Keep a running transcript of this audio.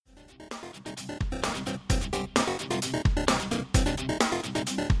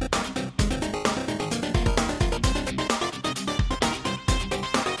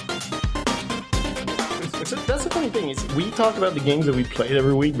is, we talk about the games that we played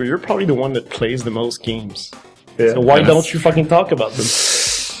every week, but you're probably the one that plays the most games. Yeah. So why don't you fucking talk about them?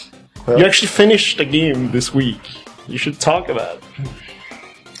 Well, You actually finished the game this week. You should talk about it.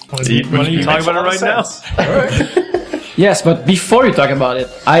 Why don't you talk about it right now? Yes, but before you talk about it,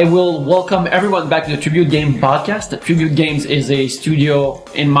 I will welcome everyone back to the Tribute Game podcast. The Tribute Games is a studio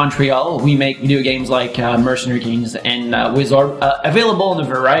in Montreal. We make video games like Mercenary Kings and Wizard, available on a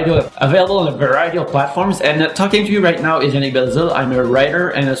variety of platforms. And talking to you right now is Yannick Belzil. I'm a writer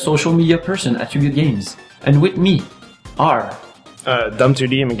and a social media person at Tribute Games. And with me are Dom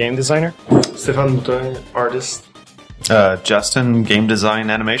 2D, I'm a game designer. Stéphane Moutin, artist. Justin, game design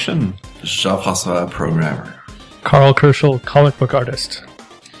animation. Jean-François, programmer. Carl Kerschel, comic book artist.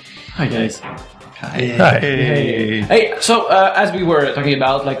 hi guys. Hey. Hey, so as we were talking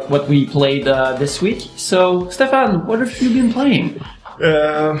about like what we played this week, so Stefan, what have you been playing?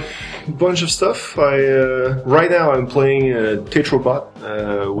 Bunch of stuff. Right now I'm playing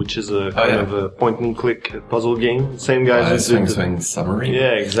Tetrobot, which is a kind of a point-and-click puzzle game. Same guys who did the- Swing submarine.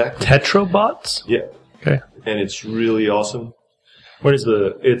 Yeah, exactly. Tetrobots? Yeah, Okay. and it's really awesome. What is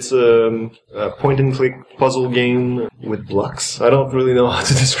it's a point-and-click puzzle game with blocks. I don't really know how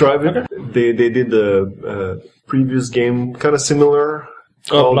to describe it. They did the previous game kind of similar.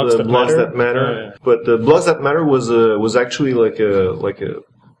 Called Blocks That Matter. Yeah. But the Blocks That Matter was actually like a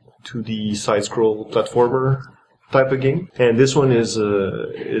 2D side-scroll platformer type of game, and this one is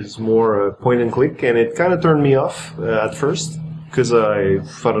more point and click, and it kind of turned me off at first because I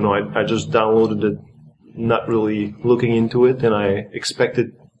don't know, I just downloaded it, not really looking into it, and I expected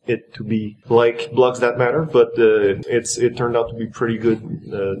it to be like Blocks That Matter, but it turned out to be pretty good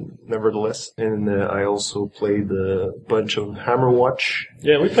nevertheless. And I also played a bunch of Hammerwatch,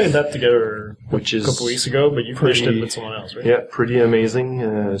 Yeah, we played that together which a is couple weeks ago, but you finished it pretty- with someone else, right? yeah, pretty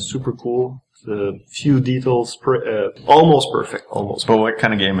amazing, super cool. A few details, almost perfect, almost. But what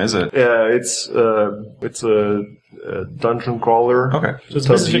kind of game is it? It's a dungeon crawler. Okay. So it's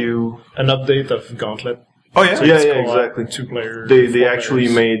Top basically view. an update of Gauntlet. Oh yeah. Yeah, It's yeah, co-op, exactly. 2-player. They 4 actually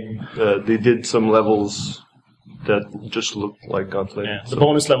players. made they did some levels that just looked like Gauntlet. Yeah, the So-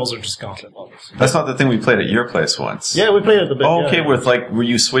 bonus levels are just Gauntlet levels. That's not the thing we played at your place once. Yeah, we played it a bit. Oh, okay, yeah. with like where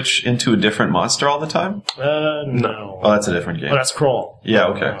you switch into a different monster all the time? No. Oh, that's a different game. Oh, that's Crawl. Yeah,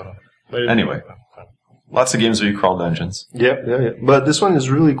 okay. But Anyway. Lots of games where you crawl dungeons. Yeah. But this one is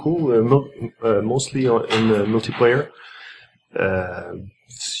really cool. Mostly in multiplayer.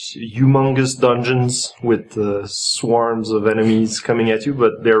 Humongous dungeons with swarms of enemies coming at you,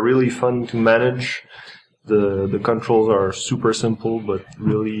 but they're really fun to manage. The controls are super simple, but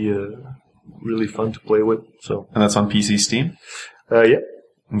really fun to play with. So And that's on PC Steam? yeah.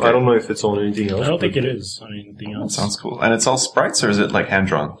 Okay. I don't know if it's on anything else. I don't think but it is. I mean, anything else. Sounds cool. And it's all sprites, or is it like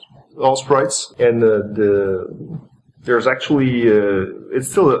hand-drawn? all sprites, and there's actually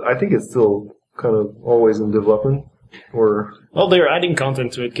I think it's still kind of always in development. Or Well, they're adding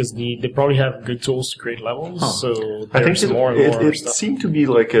content to it because they probably have good tools to create levels. So I think there's more and more it stuff. seemed to be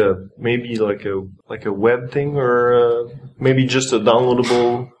like a web thing, or maybe just a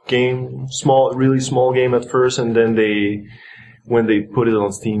downloadable game, really small game at first, and then when they put it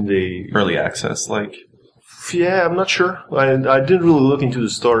on Steam, Early access, like. yeah, I'm not sure. I didn't really look into the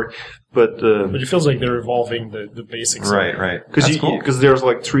story, but But it feels like they're evolving the basics. of it. Right. That's cool. because there's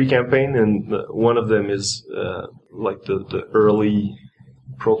like 3 campaigns, and one of them is like the early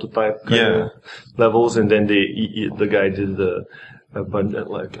prototype kind of levels, and then the guy did a bunch,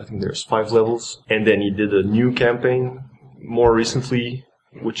 like I think there's 5 levels, and then he did a new campaign more recently,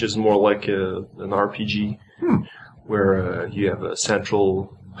 which is more like an RPG, where you have a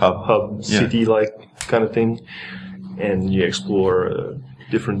central hub city-like kind of thing, and you explore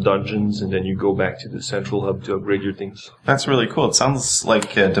different dungeons, and then you go back to the central hub to upgrade your things. That's really cool. It sounds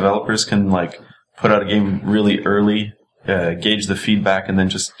like developers can like put out a game really early, gauge the feedback, and then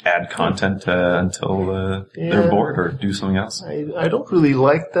just add content until they're bored or do something else. I don't really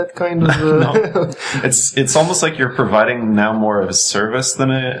like that kind of. No. It's almost like you're providing now more of a service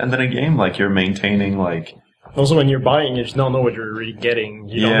than a game. Like you're maintaining like. Also, when you're buying, you just don't know what you're really getting.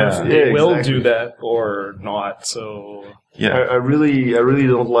 You don't know if Yeah, it will exactly. do that or not. So Yeah. I really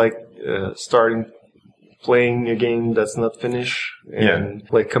don't like starting playing a game that's not finished, and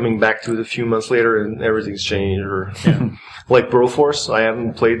like coming back to it a few months later and everything's changed. Or like Broforce, I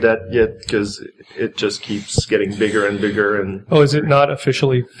haven't played that yet because it just keeps getting bigger and bigger. And Oh, is it not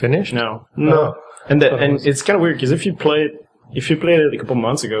officially finished? no. no, And it's kind of weird because if you played it a couple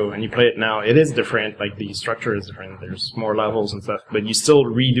months ago and you play it now, it is different. Like the structure is different. There's more levels and stuff, but you still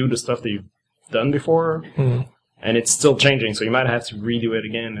redo the stuff that you've done before, and it's still changing. So you might have to redo it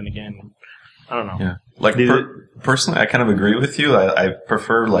again and again. I don't know. Yeah. Like personally, I kind of agree with you. I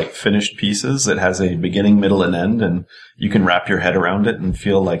prefer like finished pieces that has a beginning, middle, and end, and you can wrap your head around it and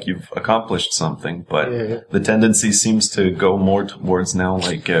feel like you've accomplished something. But the tendency seems to go more towards now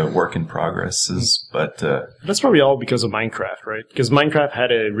like work in progresses. But that's probably all because of Minecraft, right? Because Minecraft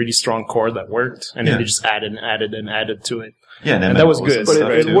had a really strong core that worked, and then they just added to it. Yeah, and that was good.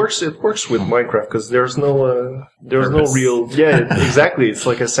 But it works. It works with Minecraft because there's no real. Yeah, exactly. It's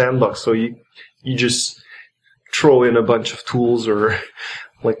like a sandbox, so you just throw in a bunch of tools or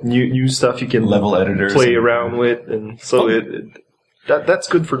like new stuff you can level editors play around with, and so that's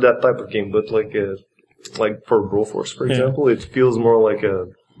good for that type of game. But like for Broforce, for example, it feels more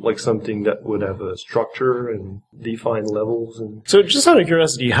like something that would have a structure and defined levels. And so, just out of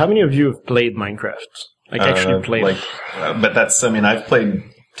curiosity, how many of you have played Minecraft? Like actually played? But that's. I mean, I've played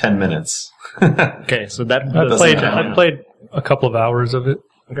 10 minutes. Okay, so I've played a couple of hours of it.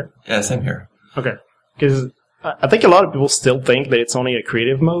 Okay. Yeah, same here. Okay, because I think a lot of people still think that it's only a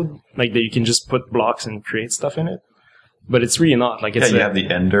creative mode, like that you can just put blocks and create stuff in it, but it's really not. Like, it's you have the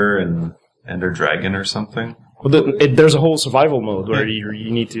Ender and Ender Dragon or something. Well, there's a whole survival mode where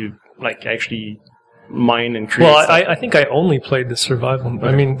you need to like actually mine and create. Well, I think I only played the survival.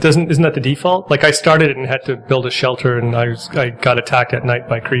 I mean, isn't that the default? Like, I started it and had to build a shelter, and I got attacked at night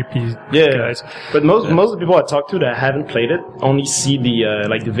by creepy guys. But most of the people I talk to that haven't played it only see the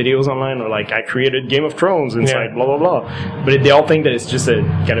like the videos online, or like I created Game of Thrones inside blah blah blah. But they all think that it's just a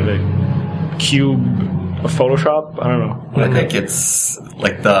kind of a cube of Photoshop. I don't know. I think it's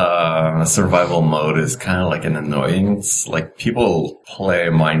like the survival mode is kind of like an annoyance. Like, people play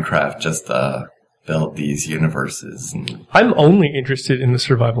Minecraft just build these universes. I'm only interested in the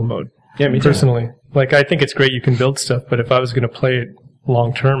survival mode. Yeah, me too. Personally. Like, I think it's great you can build stuff, but if I was going to play it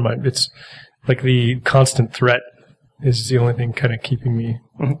long term, it's like the constant threat is the only thing kind of keeping me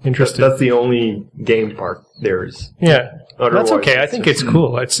interested. That's the only game part there is. Yeah. Otherwise, that's okay. I think it's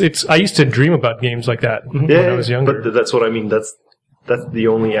cool. It's. I used to dream about games like that when I was younger. But that's what I mean. That's the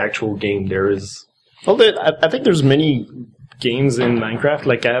only actual game there is. Well, I think there's many games in Minecraft.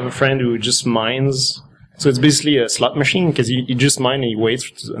 Like, I have a friend who just mines. So it's basically a slot machine, because you just mine and he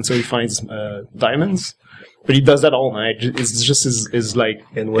waits until he finds diamonds. But he does that all night. It's just his like.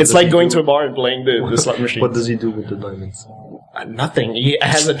 It's like going to a bar and playing the slot machine. What does he do with the diamonds? Nothing. He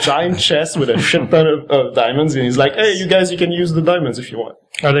has a giant chest with a shit ton of diamonds, and he's like, "Hey, you guys, you can use the diamonds if you want."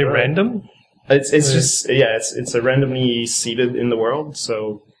 Are they random? It's just it's a randomly seeded in the world.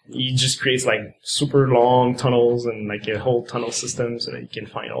 So he just creates like super long tunnels and like a whole tunnel system so that you can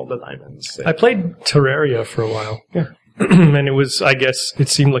find all the diamonds. I played Terraria for a while. Yeah. And it was, I guess, it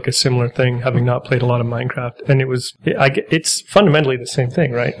seemed like a similar thing, having not played a lot of Minecraft. And it's fundamentally the same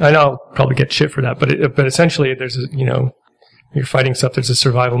thing, right? I know I'll probably get shit for that, but essentially there's you're fighting stuff, there's a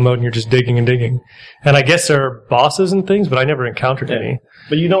survival mode, and you're just digging and digging. And I guess there are bosses and things, but I never encountered any.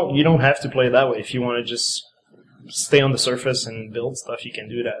 But you don't have to play it that way. If you want to just stay on the surface and build stuff, you can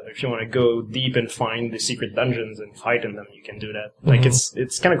do that. If you want to go deep and find the secret dungeons and fight in them, you can do that. Like,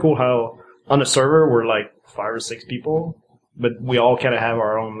 it's kind of cool how on a server we're like 5 or 6 people, but we all kind of have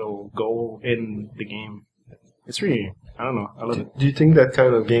our own little goal in the game. It's really, I don't know, I love it. Do you think that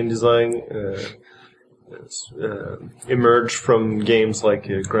kind of game design emerged from games like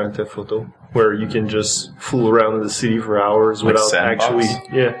Grand Theft Auto, where you can just fool around in the city for hours like without sandbox?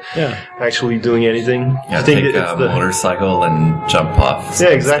 actually doing anything? Yeah, take a motorcycle and jump off. Yeah,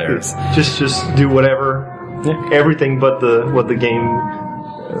 exactly. Stairs. Just do whatever, everything but what the game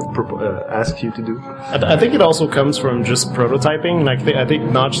asks you to do. I think it also comes from just prototyping. Like, I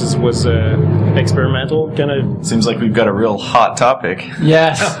think Notch was experimental kind of. Seems like we've got a real hot topic.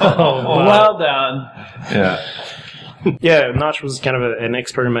 Yes. Well done. Yeah. Yeah, Notch was kind of an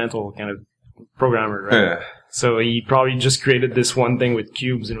experimental kind of programmer, right? Yeah. So he probably just created this one thing with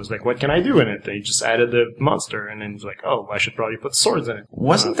cubes and was like, what can I do in it? And he just added the monster, and then he's like, oh, I should probably put swords in it.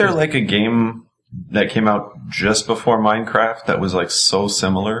 Wasn't there like a game that came out just before Minecraft that was like so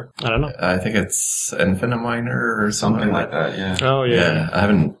similar? I don't know. I think it's Infinite Miner or something like that. Yeah. Oh, yeah. I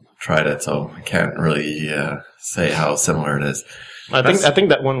haven't tried it, so I can't really say how similar it is. I think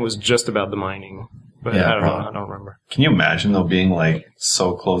that one was just about the mining. But I don't know. I don't remember. Can you imagine though being like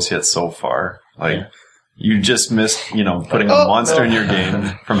so close yet so far? Like you just missed, putting a monster in your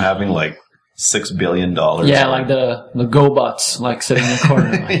game from having like $6 billion. Yeah, like the GoBots, like sitting in the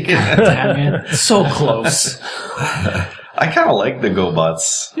corner. Like, damn it, so close. I kind of like the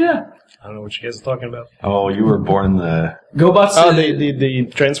GoBots. Yeah. I don't know what you guys are talking about. Oh, you were born the... GoBots. Oh, the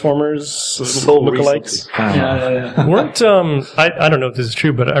Transformers lookalikes. Yeah. Weren't I don't know if this is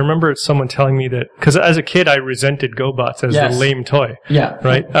true, but I remember someone telling me that because as a kid I resented GoBots as Yes. a lame toy, Yeah.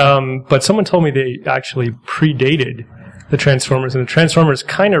 right? But someone told me they actually predated the Transformers, and the Transformers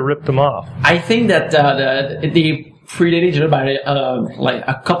kind of ripped them off. I think that the predated each other by like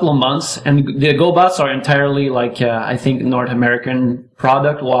a couple of months, and the GoBots are entirely like I think North American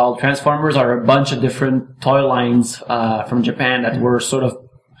product, while Transformers are a bunch of different toy lines from Japan that were sort of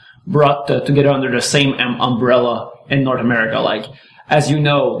brought together under the same umbrella in North America. Like, as you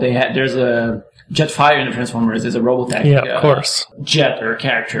know, there's a Jetfire in the Transformers, is a Robotech Yeah, of course. jet or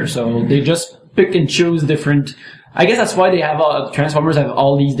character, so they just pick and choose different. I guess that's why they have Transformers have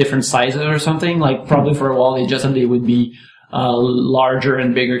all these different sizes or something. Like probably for a while they just said they would be larger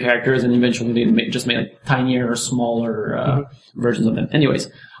and bigger characters, and eventually they just made like tinier or smaller versions of them. Anyways,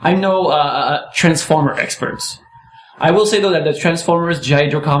 I'm no Transformer experts. I will say though that the Transformers G.I.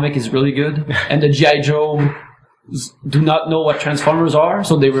 Joe comic is really good, and the G.I. Joe do not know what Transformers are,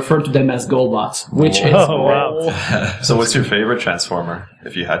 so they refer to them as GoBots, which is wow. So what's your favorite Transformer,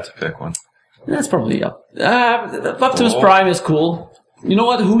 if you had to pick one? That's probably up. Optimus Prime is cool. You know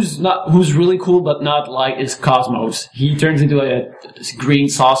what? Who's really cool but not like is Cosmos. He turns into a green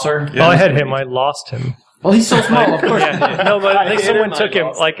saucer. Oh, I had him. I lost him. Well, he's so small, of course. No, but I think hit someone him, took I him.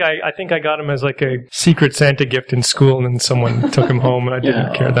 lost Like I think I got him as like a secret Santa gift in school, and then someone took him home, and I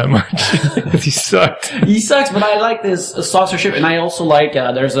didn't care that much because he sucked. He sucks, but I like this saucer ship, and I also like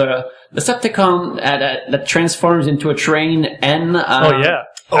there's a Decepticon that transforms into a train, and Oh yeah,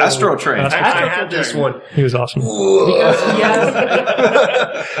 Astro Train. I had this one. he was awesome. because he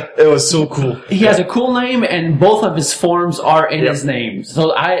has It was so cool. he has a cool name, and both of his forms are in his name.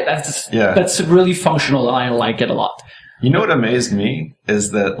 So that's really functional, and I like it a lot. You know what amazed me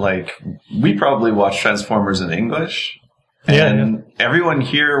is that, like, we probably watched Transformers in English, and everyone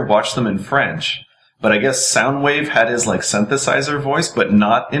here watched them in French. But I guess Soundwave had his, like, synthesizer voice, but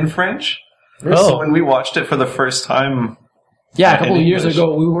not in French. So when we watched it for the first time... Yeah, a couple in of years English.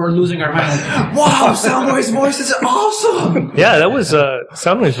 ago, we were losing our mind. Like, wow, Soundwave's voice is awesome! Yeah, that was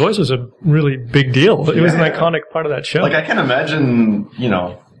Soundwave's voice was a really big deal. It was an iconic part of that show. Like, I can imagine,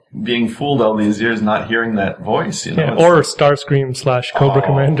 being fooled all these years not hearing that voice, yeah, or Starscream / Cobra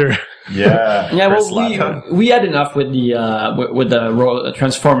Commander. Yeah. Yeah, Chris well, Latta. we had enough with the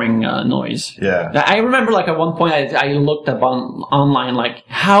transforming noise. Yeah. I remember, like, at one point I looked up online, like,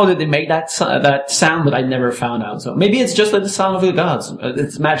 how did they make that sound, but I never found out. So maybe it's just like the sound of the gods.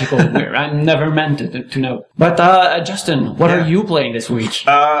 It's magical and weird. I never meant it to know. But Justin, what are you playing this week?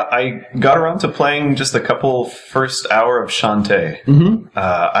 I got around to playing just a couple first hour of Shantae. Mm-hmm.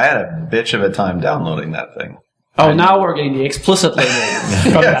 I had a bitch of a time downloading that thing. Oh, now we're getting the explicit label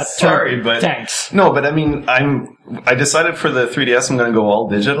from that term. Sorry, but Thanks. No, but I mean, I decided for the 3DS I'm going to go all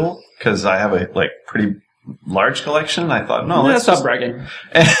digital because I have a pretty large collection. I thought, no, let's stop bragging.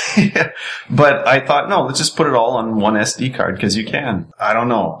 But I thought, no, let's just put it all on one SD card because you can. I don't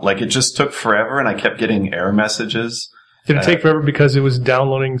know, it just took forever, and I kept getting error messages. Did it take forever because it was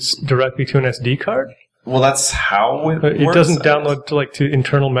downloading directly to an SD card? Well, that's how it works. It doesn't download to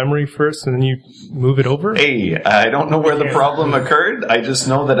internal memory first, and then you move it over? Hey, I don't know where the problem occurred. I just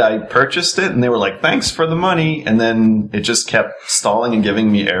know that I purchased it, and they were like, thanks for the money. And then it just kept stalling and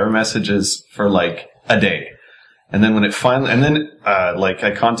giving me error messages for a day. And then when it finally, and then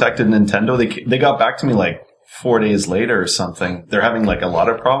I contacted Nintendo. They got back to me 4 days later or something. They're having a lot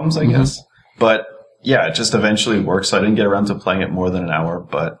of problems, I guess. But yeah, it just eventually works. So I didn't get around to playing it more than an hour,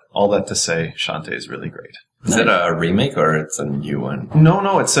 but all that to say, Shantae is really great. Is it a remake or it's a new one?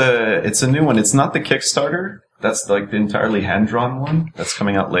 No, it's a new one. It's not the Kickstarter. That's the entirely hand-drawn one that's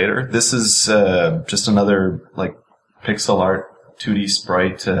coming out later. This is just another pixel art 2D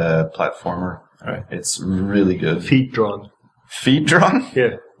sprite platformer. All right. It's really good. Feet drawn. Feet drawn?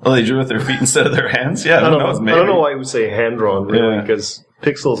 Yeah. Oh, they drew with their feet instead of their hands? Yeah, I don't know. Maybe. I don't know why you would say hand drawn, really, Yeah. because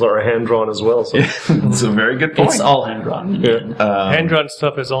pixels are hand drawn as well. So. Yeah, that's a very good point. It's all hand-drawn. Yeah. Hand-drawn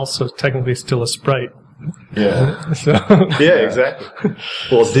stuff is also technically still a sprite. Yeah. So, Yeah, exactly.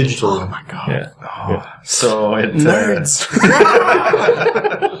 Well, digital. Oh my god. yeah. So it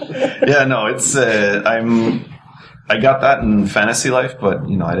yeah, no, it's I got that in Fantasy Life, but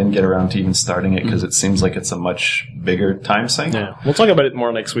I didn't get around to even starting it because it seems like it's a much bigger time sink. Yeah, we'll talk about it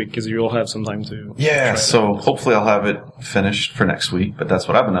more next week because you'll have some time to. Yeah, so hopefully I'll have it finished for next week, but that's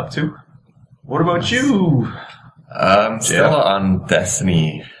what I've been up to. What about you? I'm still on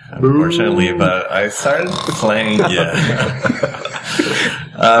Destiny, unfortunately, but I started playing,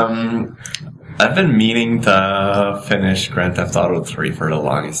 I've been meaning to finish Grand Theft Auto 3 for the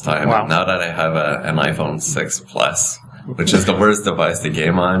longest time. Wow. Now that I have an iPhone 6 Plus, which is the worst device to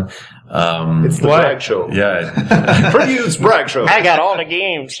game on. It's the brag show. Yeah. For you, it's brag show. I got all the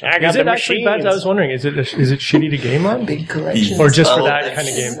games. I got Is the it actually bad? machines. I was wondering, is it shitty to game on? Big Or just for that kind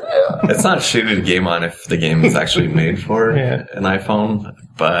of game? It's not shitty to game on if the game is actually made for Yeah. an iPhone,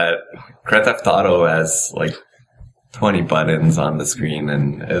 but Grand Theft Auto has like 20 buttons on the screen,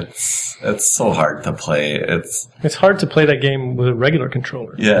 and it's so hard to play. It's hard to play that game with a regular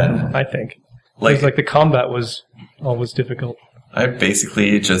controller. Yeah. I think. Like- Like the combat was always difficult. I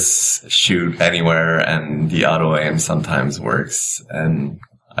basically just shoot anywhere, and the auto aim sometimes works, and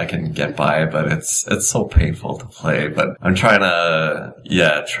I can get by, but it's so painful to play. But I'm trying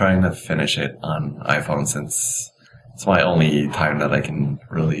to finish it on iPhone, since it's my only time that I can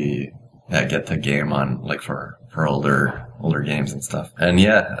really get to game on, like for older games and stuff. And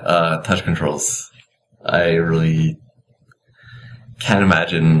touch controls. I really can't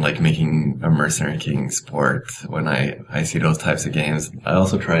imagine like making a Mercenary Kings port when I see those types of games. I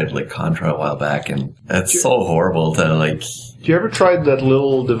also tried like Contra a while back, and it's so horrible to like. Do you ever tried that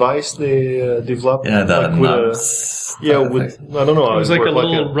little device they developed? Yeah, the like with knobs. I don't know. How It was it like a worked,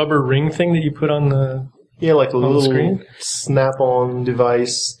 little rubber ring thing that you put on the... like a the little screen? snap-on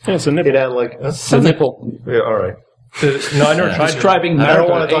device. Yeah, it's a nipple. It had like It's a nipple. yeah. All right. No, I never tried it. Describing I don't medical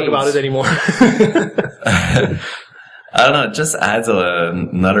want to talk aids. about it anymore. I don't know. It just adds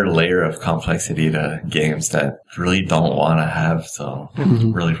another layer of complexity to games that really don't want to have. So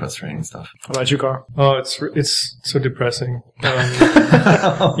really frustrating stuff. How about you, Carl? Oh, it's so depressing. You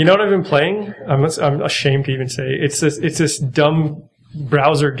know what I've been playing? I'm ashamed to even say it's this dumb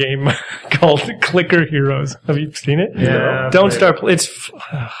browser game called Clicker Heroes. Have you seen it? Yeah. Don't start.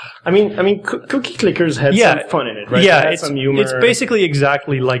 I mean, Cookie Clickers had some fun in it, right? Yeah, It had it's some humor. it's basically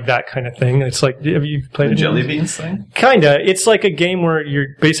exactly like that kind of thing. It's like, have you played The it? jelly beans thing? Kinda. It's like a game where you're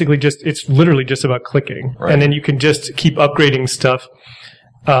basically it's literally just about clicking. Right. And then you can just keep upgrading stuff,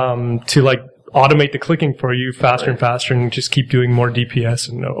 to like automate the clicking for you faster and faster, and just keep doing more DPS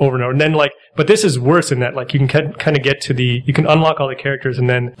and over and over. And then but this is worse in that you can kind of get to you can unlock all the characters and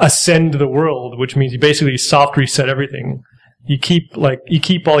then ascend the world, which means you basically soft reset everything. You keep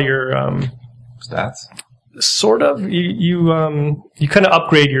all your, Stats? sort of, you kind of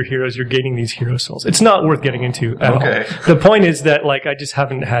upgrade your heroes. You're gaining these hero souls. It's not worth getting into at all. The point is that I just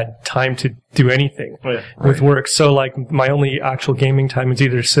haven't had time to do anything with work. So my only actual gaming time is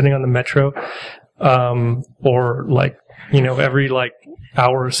either sitting on the metro, or every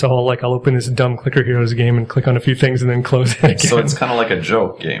hour or so, I'll open this dumb Clicker Heroes game and click on a few things and then close it again. So it's kind of like a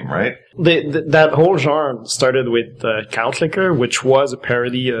joke game, right? That whole genre started with Cow Clicker, which was a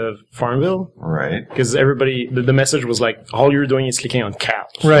parody of Farmville. Right. Because everybody, the message was like, all you're doing is clicking on cows.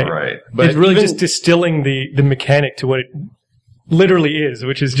 Right. Right. But it's really even- just distilling the mechanic to what it literally is,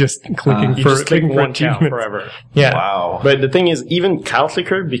 which is just clicking You for just click clicking for one cow achievements. forever. Yeah. Wow. But the thing is, even Cow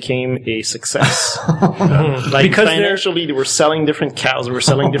Clicker became a success. Because financially, they were selling different cows, they were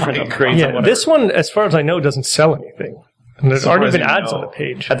selling different upgrades. and Yeah, whatever. this one, as far as I know, doesn't sell anything. And there aren't even Surprising, ads no. on the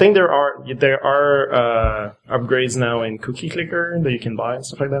page. I think there are upgrades now in Cookie Clicker that you can buy and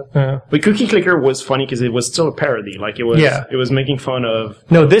stuff like that. Yeah. But Cookie Clicker was funny because it was still a parody. It was making fun of.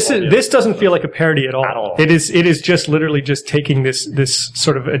 No, this doesn't feel like a parody at all. At all. It is just literally just taking this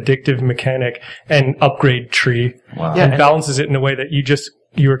sort of addictive mechanic and upgrade tree, Wow. and balances it in a way that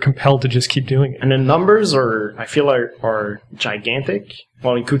you are compelled to just keep doing it. And the numbers are gigantic.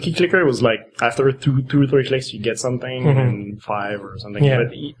 Well, in Cookie Clicker, it was after two or three clicks, you get something, and 5 or something. Yeah.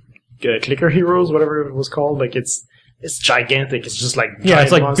 But Clicker Heroes, whatever it was called, it's gigantic. It's just Yeah, it's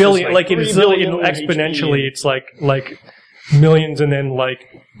giant like monsters, billion, it 3 is billion exponentially. HP. It's like millions, and then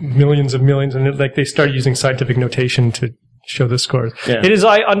millions of millions, and they start using scientific notation to show the scores. Yeah. It is.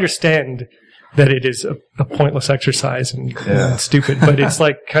 I understand that it is a pointless exercise and stupid, but it's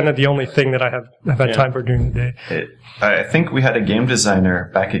kind of the only thing that I've had time for during the day. I think we had a game designer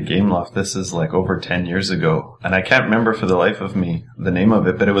back at Gameloft. This is over 10 years ago. And I can't remember for the life of me the name of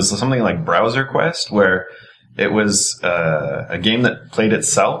it, but it was something like Browser Quest, where it was a game that played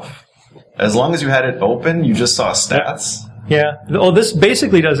itself. As long as you had it open, you just saw stats. Yeah. Oh, this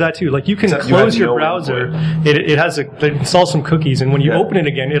basically does that too. You can Except you close had your no browser. It installs some cookies, and when you open it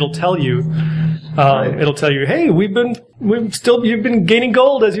again, it'll tell you. It'll tell you, hey, you've been gaining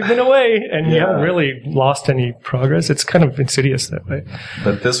gold as you've been away, and you haven't really lost any progress. It's kind of insidious that way.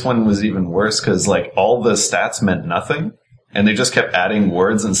 But this one was even worse because all the stats meant nothing. and they just kept adding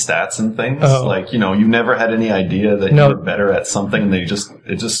words and stats and things. Oh. Like, you know, you never had any idea that you were better at something.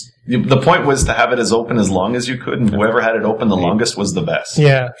 The point was to have it as open as long as you could, and whoever had it open the longest was the best.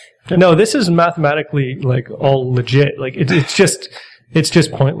 Yeah. No, this is mathematically like all legit. Like it's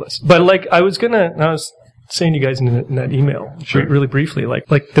just pointless. But like I was saying to you guys in that email really briefly, like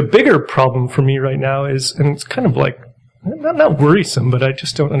the bigger problem for me right now is, and it's kind of like not worrisome, but I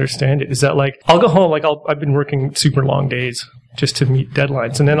just don't understand it, is that like I'll go home, like I've been working super long days just to meet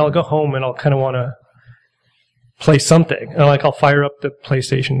deadlines, and then I'll go home and I'll kind of want to play something, and like I'll fire up the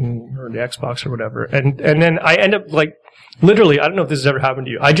PlayStation or the Xbox or whatever, and then I end up like literally, I don't know if this has ever happened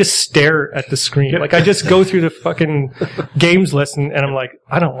to you, I just stare at the screen. Like I just go through the fucking games list and I'm like,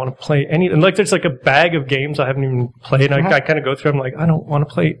 I don't want to play any, and like there's like a bag of games I haven't even played, and I kind of go through, I'm like, I don't want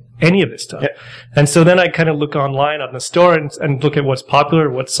to play any of this stuff. And so then I kind of look online on the store and look at what's popular,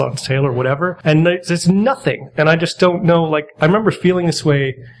 what's on sale or whatever, and there's nothing, and I just don't know. Like I remember feeling this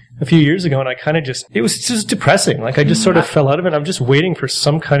way a few years ago, and I kind of it was just depressing. Like I just sort of fell out of it. I'm just waiting for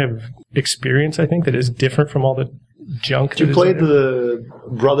some kind of experience, I think, that is different from all the junk. Did you play the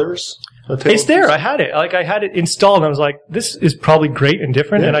Brothers? It's there. I had it. Like I had it installed, and I was like, "This is probably great and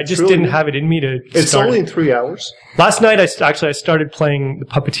different." And I just didn't have it in me to. It's only in 3 hours. Last night, I started playing The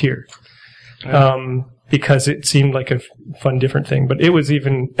Puppeteer, because it seemed like a fun, different thing. But it was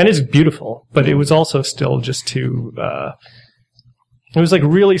and it's beautiful, but it was also still just too. It was like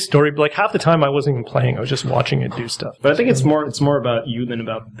really story. Like half the time, I wasn't even playing; I was just watching it do stuff. But I think it's more about you than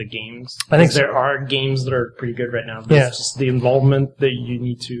about the games. I think there are games that are pretty good right now. But it's just the involvement that you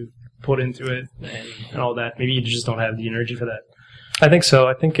need to put into it and all that. Maybe you just don't have the energy for that. I think so.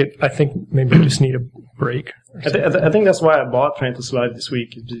 I think maybe I just need a break. I think that's why I bought Fantasy Life this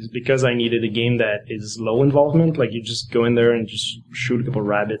week, is because I needed a game that is low involvement. Like you just go in there and just shoot a couple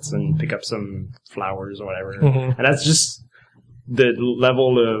rabbits and pick up some flowers or whatever. Mm-hmm. And that's just the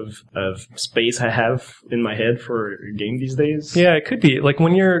level of space I have in my head for a game these days. Yeah, it could be like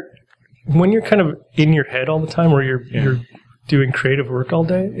when you're kind of in your head all the time, or you're doing creative work all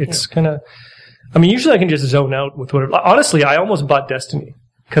day. It's kind of. I mean, usually I can just zone out with whatever. Honestly, I almost bought Destiny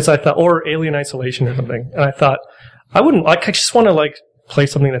because I thought, or Alien Isolation or something, and I thought I wouldn't. Like, I just want to like play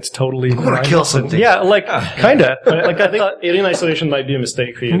something that's totally. I want to kill something. Yeah, like kinda. Like I think Alien Isolation might be a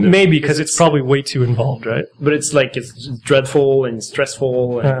mistake for you. Maybe because it's probably way too involved, right? But it's like it's dreadful and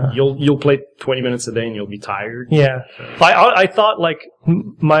stressful, and you'll play 20 minutes a day and you'll be tired. Yeah, I thought like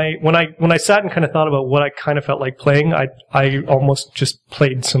when I sat and kind of thought about what I kind of felt like playing, I almost just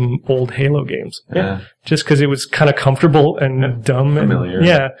played some old Halo games. Yeah, just because it was kind of comfortable and dumb familiar. And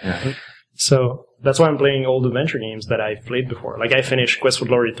yeah. So. That's why I'm playing old adventure games that I've played before. Like, I finished Quest for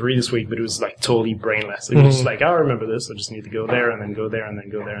Glory 3 this week, but it was, like, totally brainless. It was just like, I remember this. I just need to go there and then go there and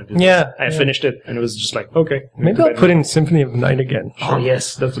then go there and do this. I finished it, and it was just like, okay. Maybe I'll put in Symphony of the Night again. Oh,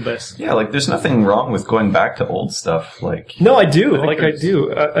 yes. That's the best. Yeah, like, there's nothing wrong with going back to old stuff. Like, no, I do. I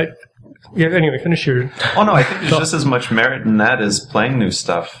do. Yeah, anyway, finish your... Oh, no, I think there's just as much merit in that as playing new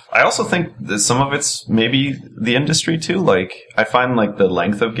stuff. I also think that some of it's maybe the industry, too. Like, I find, like, the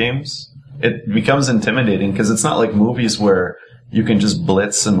length of games... It becomes intimidating because it's not like movies where you can just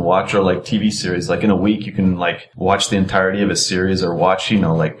blitz and watch, or like TV series. Like in a week, you can like watch the entirety of a series or watch,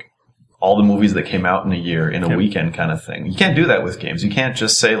 like all the movies that came out in a year in a weekend kind of thing. You can't do that with games. You can't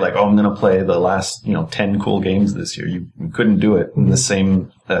just say like, oh, I'm going to play the last, 10 cool games this year. You couldn't do it in the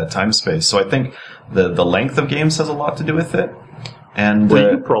same time space. So I think the length of games has a lot to do with it. And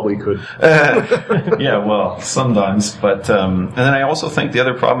you probably could. Yeah, well, sometimes. But and then I also think the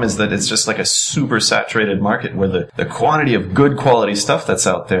other problem is that it's just like a super saturated market where the quantity of good quality stuff that's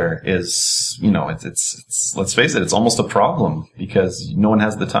out there is, it's let's face it, it's almost a problem because no one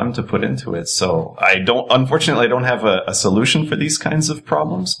has the time to put into it. So unfortunately, I don't have a solution for these kinds of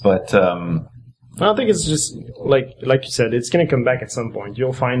problems, but. I don't think it's just like you said. It's going to come back at some point.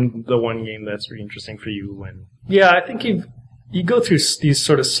 You'll find the one game that's really interesting for you. Yeah, I think you go through these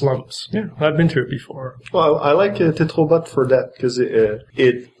sort of slumps. Yeah, I've been through it before. Well, I like Tetrobot for that because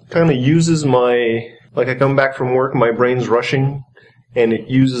it kind of uses I come back from work, my brain's rushing, and it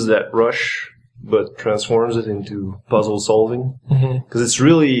uses that rush, but transforms it into puzzle solving. Because it's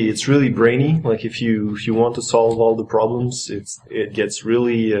really brainy. Like if you want to solve all the problems, it gets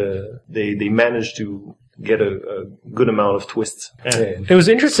really. They manage to get a good amount of twists. It was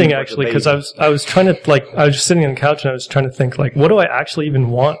interesting actually because I was trying to I was just sitting on the couch and I was trying to think what do I actually even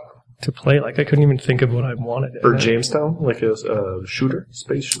want to play? Like I couldn't even think of what I wanted. Or Jamestown, like a shooter,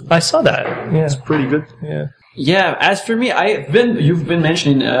 space shooter. I saw that. Yeah, it's pretty good. Yeah. Yeah, as for me, you've been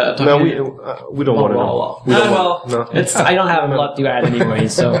mentioning. No, we don't want to know. We don't well, no. I don't have a lot to add anyway,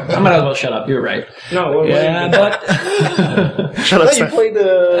 so I might as well shut up. You're right. No, But shut up. You played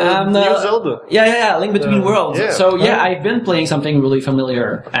the new Zelda. Yeah, Link Between Worlds. yeah. So I've been playing something really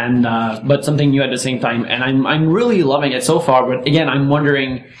familiar and but something new at the same time, and I'm really loving it so far. But again, I'm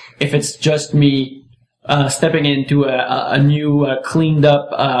wondering if it's just me. Stepping into a new, cleaned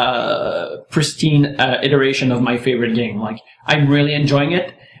up, pristine iteration of my favorite game. Like, I'm really enjoying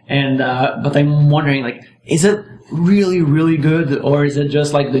it, and but I'm wondering, like, is it really, really good, or is it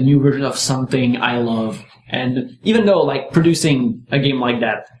just like the new version of something I love? And even though, like, producing a game like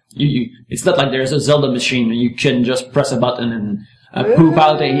that, it's not like there's a Zelda machine and you can just press a button and poop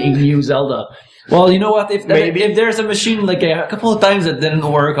out a new Zelda. Well, you know what? If there's a machine like a couple of times that didn't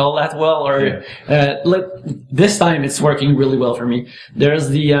work all that well, or like this time it's working really well for me. There's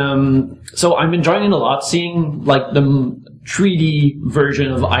the so I'm enjoying it a lot. Seeing like the 3D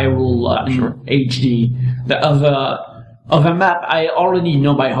version of Hyrule HD of a map I already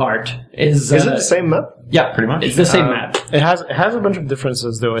know by heart. Is it the same map? Yeah, pretty much. It's the same map. It has a bunch of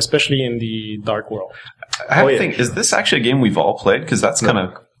differences though, especially in the Dark World. I have to think, is this actually a game we've all played? Because that's kind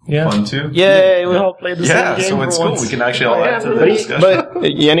of fun too. Yeah, we all played the same game. So it's for cool. once. We can actually all add to the But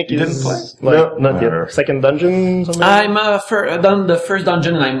discussion. Yannick You didn't play? No, not yet. Second dungeon. Something I'm done the first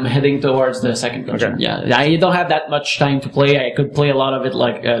dungeon and I'm heading towards the second dungeon. Okay. Yeah, I don't have that much time to play. I could play a lot of it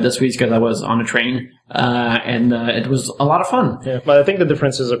like this week because I was on a train, and it was a lot of fun. Yeah, but I think the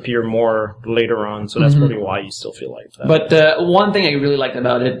differences appear more later on, so that's probably why you still feel like that. But one thing I really liked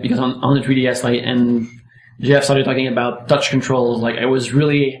about it, because on the 3DS Lite, and Jeff started talking about touch controls, like I was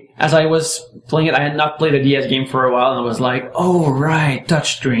really, as I was playing it, I had not played a DS game for a while, and I was like, oh right,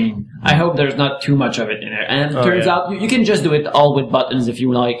 touchscreen. I hope there's not too much of it in there. And it turns out you can just do it all with buttons if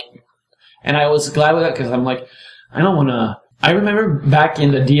you like. And I was glad with that because I'm like, I don't want to. I remember back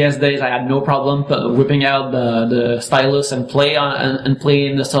in the DS days, I had no problem whipping out the stylus and play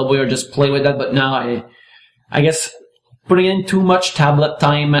in the subway or just play with that. But now I guess putting in too much tablet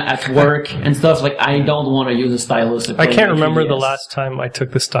time at work and stuff, like I don't want to use a stylus. I can't remember the last time I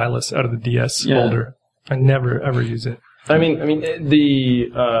took the stylus out of the DS holder. I never ever use it. I mean,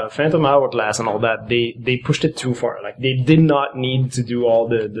 the Phantom Hourglass and all that, they pushed it too far. Like, they did not need to do all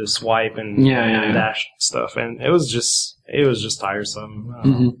the swipe and dash stuff, and it was just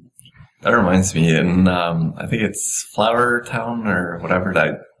tiresome. That reminds me, in I think it's Flower Town or whatever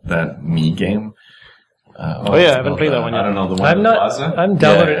that Mii game. I haven't played that one yet. I don't know the one in the Plaza. I haven't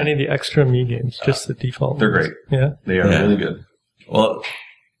downloaded any of the extra Mii games, just the default. They're ones. great. Yeah, they are really good. Well,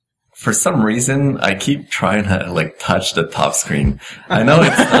 for some reason, I keep trying to like touch the top screen. I know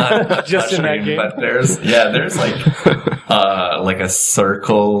it's not just in that game, but there's like a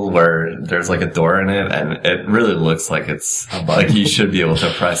circle where there's like a door in it, and it really looks like it's like you should be able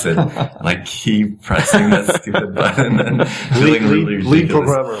to press it. And I keep pressing that stupid button and feeling really ridiculous. Lead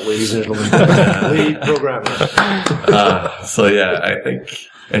programmer, ladies and gentlemen. Lead programmer. So yeah, I think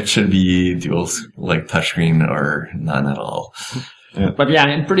it should be dual like touchscreen or none at all. Yeah. But yeah,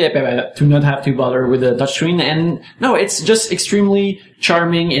 I'm pretty happy about it, to not have to bother with the touchscreen. And no, it's just extremely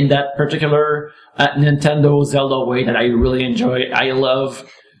charming in that particular Nintendo Zelda way that I really enjoy. I love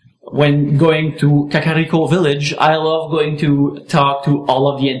when going to Kakariko Village. I love going to talk to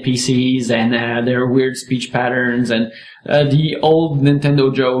all of the NPCs and their weird speech patterns and the old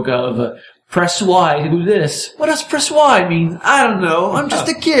Nintendo joke of press Y to do this. What does press Y mean? I don't know. I'm just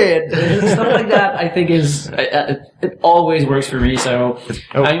a kid. Stuff like that, I think, it always works for me. So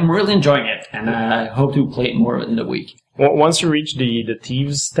I'm really enjoying it, and I hope to play it more in the week. Once you reach the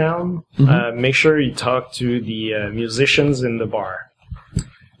Thieves Town, make sure you talk to the musicians in the bar.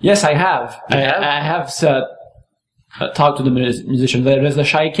 Yes, I have. I have talked to the musician. There's a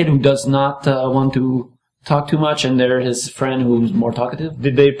shy kid who does not want to talk too much, and there's his friend who's more talkative.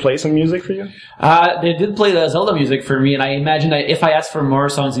 Did they play some music for you? They did play the Zelda music for me, and I imagine that if I ask for more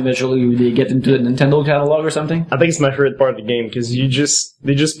songs eventually, they get into the Nintendo catalog or something. I think it's my favorite part of the game because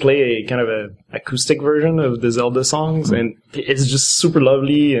they just play a kind of a acoustic version of the Zelda songs, and it's just super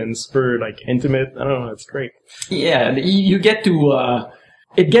lovely and super like intimate. I don't know, it's great. Yeah, you get to.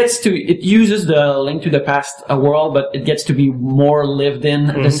 It uses the Link to the Past world, but it gets to be more lived in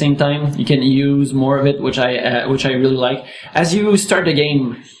at the same time. You can use more of it, which I really like. As you start the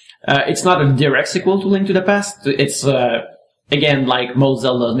game, it's not a direct sequel to Link to the Past. It's, again, like most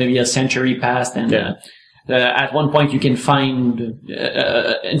Zeldas, maybe a century past, and, at one point you can find,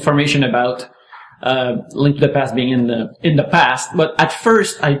 information about, Link to the Past being in the past. But at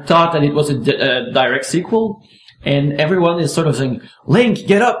first I thought that it was a direct sequel. and everyone is sort of saying, Link,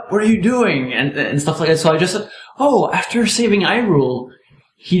 get up, what are you doing? And stuff like that. So I just said, oh, after saving Hyrule,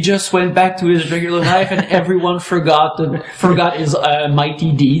 he just went back to his regular life, and everyone forgot his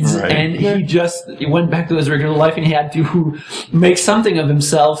mighty deeds, and he went back to his regular life, and he had to make something of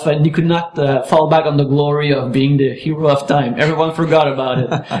himself, and he could not fall back on the glory of being the hero of time. Everyone forgot about it.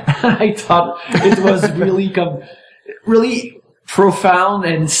 I thought it was really profound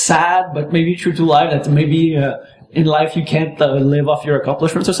and sad, but maybe true to life. That maybe in life you can't live off your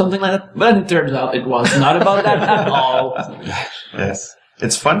accomplishments or something like that. But it turns out it was not about that at all. Yes.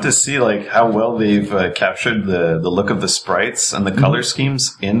 It's fun to see like how well they've captured the look of the sprites and the color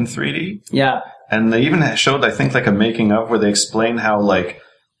schemes in 3D. Yeah. And they even showed, I think, like a making of where they explain how like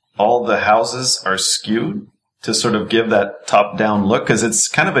all the houses are skewed to sort of give that top-down look, because it's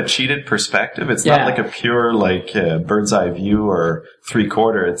kind of a cheated perspective. It's not like a pure like bird's eye view or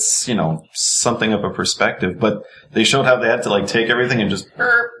three-quarter. It's, you know, something of a perspective. But they showed how they had to like take everything and just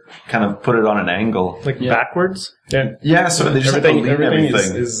kind of put it on an angle, like backwards. Yeah, yeah. So they just everything everything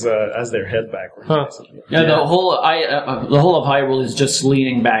is as their head backwards. Basically. Yeah, the whole of Hyrule is just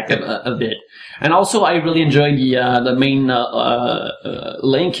leaning back a bit. And also, I really enjoy the main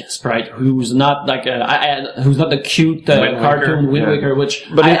Link sprite, who's not like who's not the cute cartoon Wind Waker, which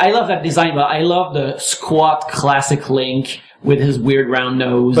I love that design, but I love the squat classic Link with his weird round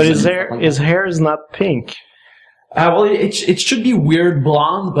nose. But his hair is not pink. Well, it should be weird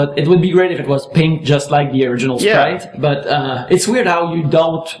blonde, but it would be great if it was pink, just like the original sprite. But it's weird how you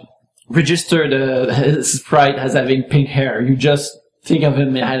don't register the sprite as having pink hair. You just think of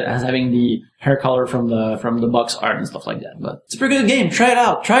him as having the hair color from the box art and stuff like that. But it's a pretty good game. Try it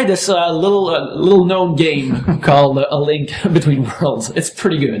out. Try this little known game called A Link Between Worlds. It's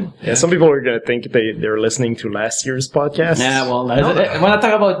pretty good. Yeah, some people are gonna think they're listening to last year's podcast. Yeah, well, when I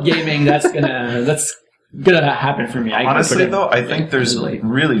talk about gaming, that's gonna happen for me. Honestly, though, I think there's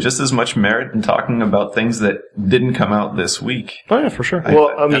really just as much merit in talking about things that didn't come out this week. Oh yeah, for sure.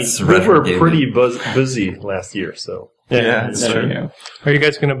 I mean, we were pretty busy last year, so. Yeah, that's true. Are you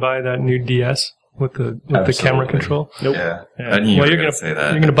guys going to buy that new DS with the camera control? Nope. Yeah. I knew you were going to say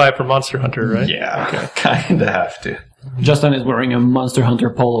that. You're going to buy it for Monster Hunter, right? Yeah, kind of have to. Justin is wearing a Monster Hunter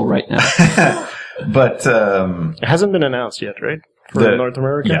polo right now. But it hasn't been announced yet, right? For North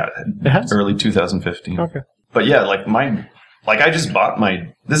America? Yeah, it has. Early 2015. Okay. But yeah, I just bought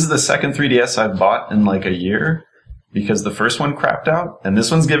this is the second 3DS I've bought in like a year because the first one crapped out and this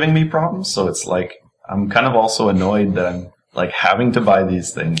one's giving me problems. So it's like, I'm kind of also annoyed that I'm like having to buy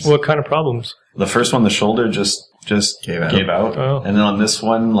these things. What kind of problems? The first one, the shoulder just gave out. Oh. And then on this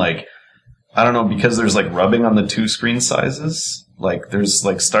one, like, I don't know, because there's like rubbing on the two screen sizes, like there's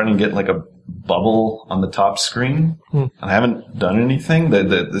like starting to get like a bubble on the top screen. And I haven't done anything.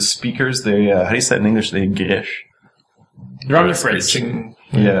 The speakers, they, how do you say it in English? They grish. They're on the fritz.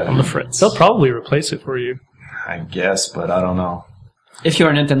 Yeah. On the fritz. They'll probably replace it for you. I guess, but I don't know. If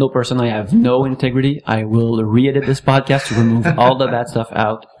you're a Nintendo person, I have no integrity. I will re-edit this podcast to remove all the bad stuff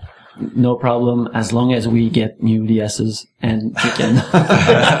out. No problem, as long as we get new DSs and we can.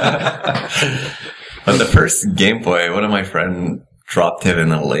 On the first Game Boy, one of my friends dropped it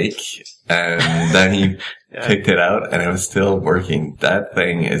in a lake, and then he picked it out, and it was still working. That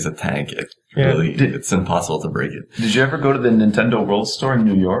thing is a tank. It's impossible to break it. Did you ever go to the Nintendo World Store in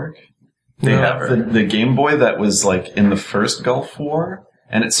New York? They have the Game Boy that was like in the first Gulf War,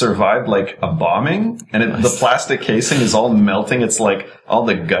 and it survived like a bombing, and the plastic casing is all melting. It's like all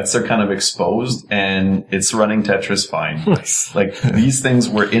the guts are kind of exposed, and it's running Tetris fine. Nice. Like these things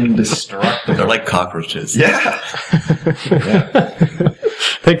were indestructible. They're like cockroaches. Yeah.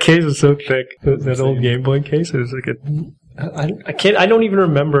 That case is so thick. That old Game Boy case, it was like I don't even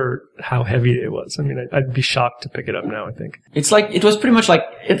remember how heavy it was. I mean, I'd be shocked to pick it up now, I think. It's like, it was pretty much like,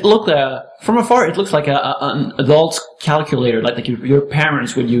 it looked, from afar, it looks like an adult's calculator, like your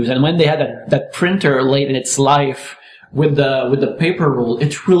parents would use. And when they had that printer late in its life with the paper roll,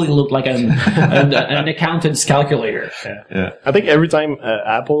 it really looked like an accountant's calculator. Yeah. I think every time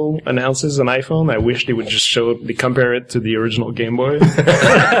Apple announces an iPhone, I wish they would just compare it to the original Game Boy.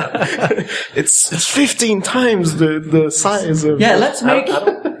 It's 15 times the size of. Yeah, let's make.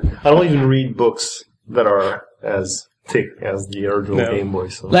 I don't even read books that are as thick as the original Game Boy.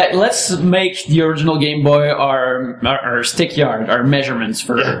 So. Let's make the original Game Boy our stick yard, our measurements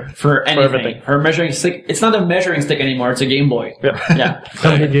for anything. For everything. Our measuring stick. It's not a measuring stick anymore. It's a Game Boy. Yeah.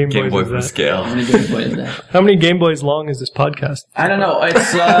 How many Game Game Boy Boys for is that? scale. How many Game Boys is that? How many Game Boys long is this podcast? I don't know.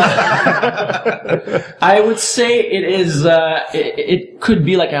 It's. I would say it is. It could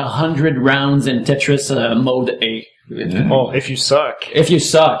be like 100 rounds in Tetris mode A. Oh, if you suck. If you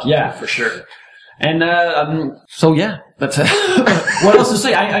suck, yeah, for sure. And so yeah, that's what else to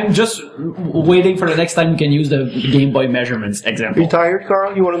say. I'm just waiting for the next time you can use the Game Boy measurements example. You tired,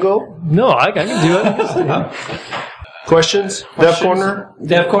 Carl? You want to go? No, I can do it. Questions? Dev Corner?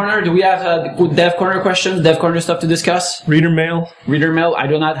 Dev Corner, do we have Dev Corner questions, Dev Corner stuff to discuss? Reader mail. Reader mail, I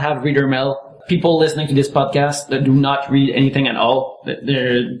do not have reader mail. People listening to this podcast that do not read anything at all.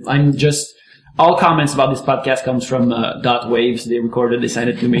 All comments about this podcast comes from .waves. They recorded, they sent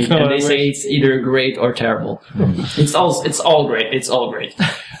it to me, and they say it's either great or terrible. It's all great. It's all great.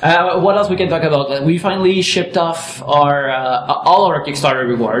 What else we can talk about? We finally shipped off all our Kickstarter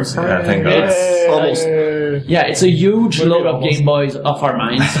rewards. I think that's Almost. Yeah, it's a huge load of Game Boys off our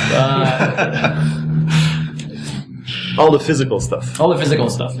minds. All the physical stuff. All the physical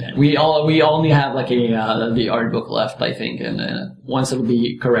stuff, man. We only have like the art book left, I think, and once it'll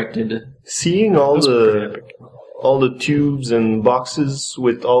be corrected. Seeing all the tubes and boxes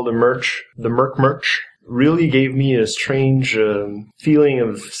with all the merch, the merch, really gave me a strange feeling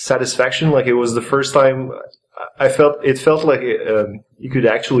of satisfaction. Like it was the first time it felt like you could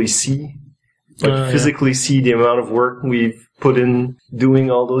actually see, physically see the amount of work we've put in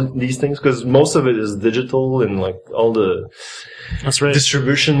doing all these things, because most of it is digital and like all the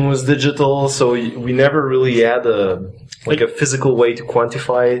distribution was digital, so we never really had a physical way to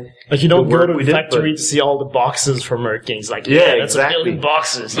quantify. Like you don't go to the factory to see all the boxes from Merc Kings. Like that's exactly. 1 billion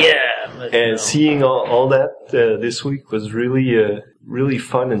boxes. Yeah, but, seeing all that this week was really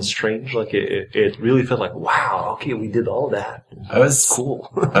fun and strange. Like it really felt like, wow, okay, we did all that. I was cool.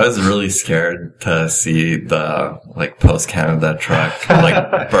 I was really scared to see the Post Canada truck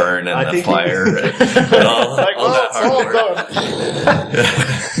burn in the fire. And all that hard work.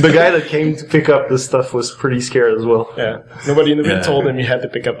 The guy that came to pick up the stuff was pretty scared as well. Yeah, nobody in the room told him you had to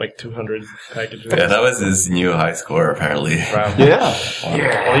pick up 200 packages. Yeah, that was his new high score apparently. Wow. Yeah.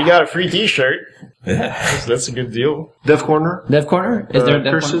 Well, you got a free T-shirt. Yeah, that's a good deal. Dev Corner. Dev Corner? Is there a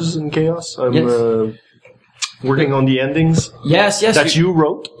Dev Curses Corner? and Chaos? I'm working on the endings. Yes. That you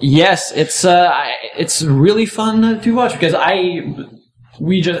wrote? Yes, it's really fun to watch because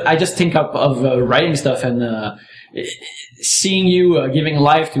I just think of writing stuff and seeing you giving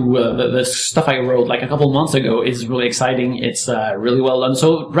life to the stuff I wrote a couple months ago is really exciting. It's really well done.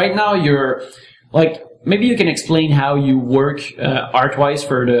 So right now you're maybe you can explain how you work art-wise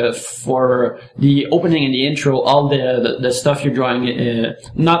for the opening and the intro, all the stuff you're drawing,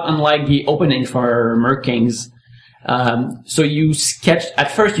 not unlike the opening for Merc Kings. So you sketch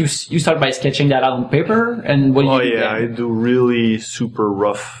at first. You start by sketching that out on paper, and what do you do then? I do really super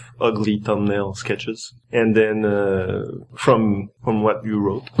rough, ugly thumbnail sketches, and then from what you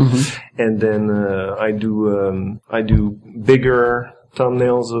wrote, and then I do bigger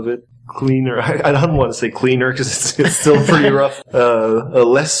thumbnails of it. Cleaner. I don't want to say cleaner because it's still pretty rough. A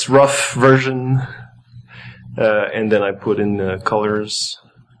less rough version, and then I put in colors,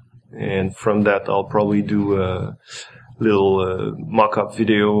 and from that I'll probably do a little mock-up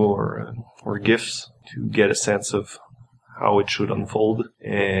video or GIFs to get a sense of how it should unfold.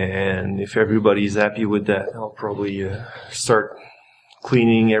 And if everybody's happy with that, I'll probably start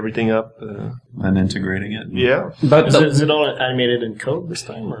cleaning everything up and integrating it. Yeah. But is it all animated in code this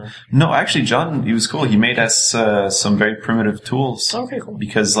time? Or? No, actually, John, he was cool. He made us some very primitive tools. Okay, cool.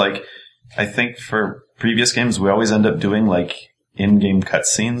 Because, I think for previous games, we always end up doing, in-game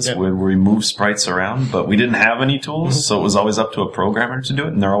cutscenes where we move sprites around, but we didn't have any tools, so it was always up to a programmer to do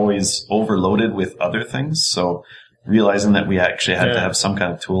it, and they're always overloaded with other things. So realizing that we actually had to have some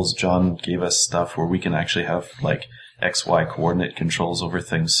kind of tools, John gave us stuff where we can actually have, XY coordinate controls over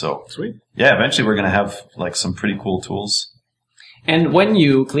things. So sweet. Yeah, eventually we're going to have some pretty cool tools. And when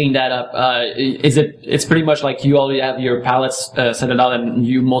you clean that up, it's pretty much like you already have your palettes set it out and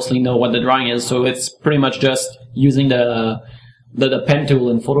you mostly know what the drawing is. So it's pretty much just using the pen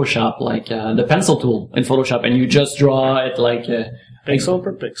tool in Photoshop, the pencil tool in Photoshop, and you just draw it pixel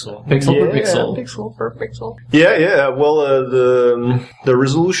per pixel. Pixel per pixel. Yeah. Well, the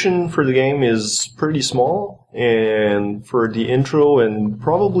resolution for the game is pretty small, and for the intro and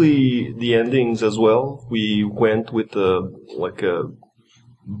probably the endings as well, we went with a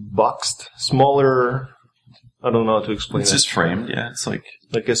boxed, smaller. I don't know how to explain. It's just framed. Yeah, it's like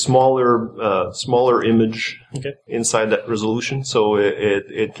a smaller image inside that resolution, so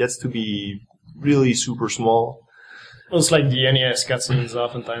it gets to be really super small. It was like the NES cutscenes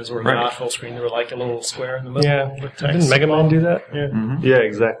oftentimes were not full screen. They were a little square in the middle. Yeah, didn't Mega Man do that? Yeah, yeah,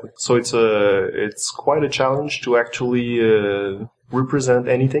 exactly. So it's quite a challenge to actually represent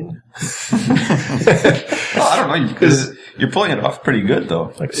anything. Well, I don't know, because You're pulling it off pretty good,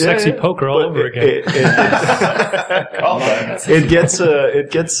 though. Like sexy poker all But over again. It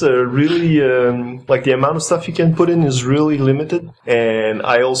gets really like the amount of stuff you can put in is really limited, and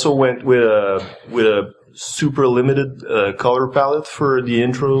I also went with a super limited color palette for the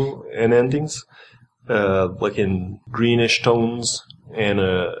intro and endings, like in greenish tones and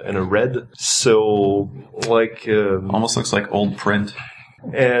a red. So like Almost looks like old print.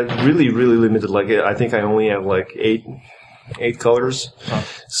 and really limited. Like I think I only have like eight colors.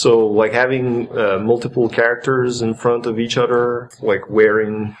 So like having multiple characters in front of each other, like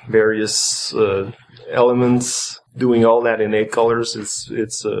wearing various elements, doing all that in 8 colors,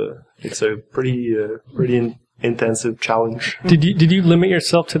 it's a pretty intensive challenge. Did you limit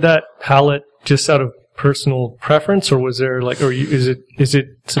yourself to that palette just out of personal preference, or was there like, is it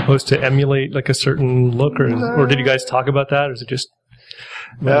supposed to emulate like a certain look, or did you guys talk about that, or is it just?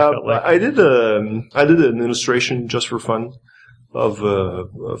 I did an illustration just for fun of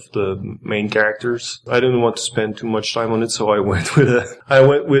the main characters. I didn't want to spend too much time on it, so I went with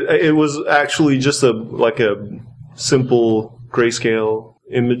it was actually just a simple grayscale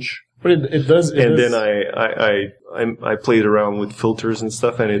image. But it does. Then I played around with filters and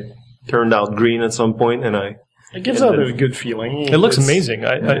stuff, and it turned out green at some point, and it gives out a good feeling. It looks amazing.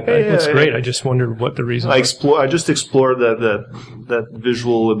 It looks great. I just wondered what the reason was. I just explored that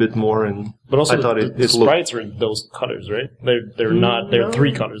visual a bit more, but also I thought the sprites are those colors, right? They're not. They're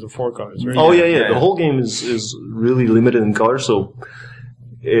 3 colors or 4 colors, right? Oh yeah. The whole game is really limited in color, so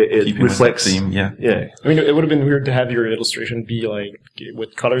it reflects. With that theme, yeah. I mean, it would have been weird to have your illustration be like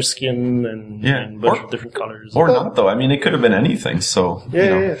with color skin and a bunch of different colors, or not though. I mean, it could have been anything. So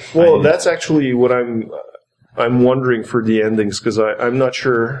yeah. Well, that's actually what I'm wondering for the endings, because I'm not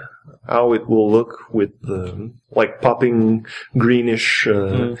sure how it will look with like popping greenish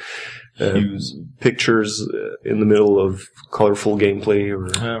pictures in the middle of colorful gameplay, or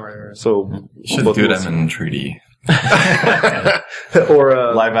right. So You should do them in 3D.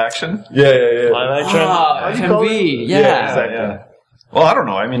 or live action. Yeah. Live action. FMV. Yeah, exactly. Well, I don't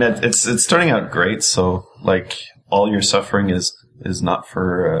know. I mean, it's turning out great. So, like, all your suffering is not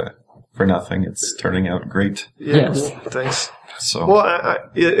for nothing. It's turning out great. Yeah, Yes. cool. Thanks. So, Well,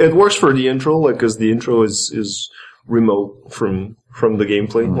 it works for the intro, like, because the intro is remote from the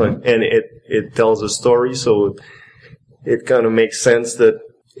gameplay, like, and it tells a story, so it kind of makes sense that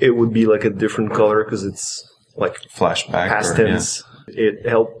it would be like a different color because it's like flashback. past tense. It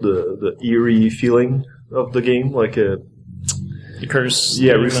helped the eerie feeling of the game, like The curse.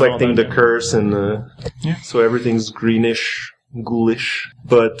 yeah, and all reflecting the that. curse, and so everything's greenish, ghoulish.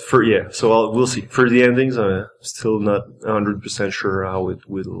 But so we'll see. For the endings, I'm still not 100% sure how it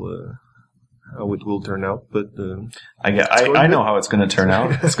will turn out. But I know how it's going to turn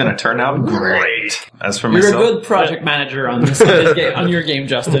out. It's going to turn out great. As for You're myself, a good project manager on this game, on your game,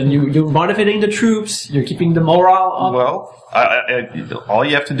 Justin. You're motivating the troops. You're keeping the morale up. well, all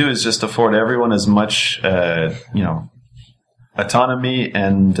you have to do is just afford everyone as much, autonomy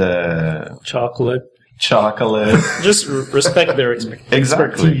and Chocolate. Just Respect their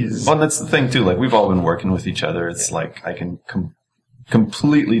expertise. Well, and that's the thing too. Like, we've all been working with each other. It's like I can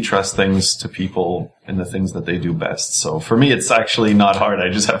completely trust things to people in the things that they do best. So for me, it's actually not hard. I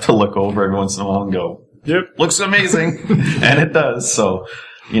just have to look over every once in a while and go, "Yep, looks amazing," and it does. So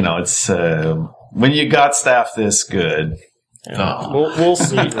it's when you got staff this good. We'll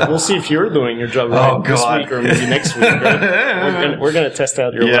see. We'll see if you're doing your job right this week or maybe next week. Right? We're gonna test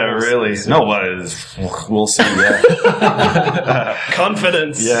out your levels. Really. No, we'll see. Yeah.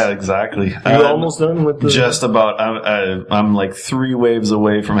 Confidence. Yeah, exactly. you're almost done with the. Just about. I'm like 3 waves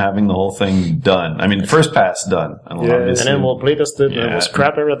away from having the whole thing done. I mean, first pass done. And then we'll playtest it and we'll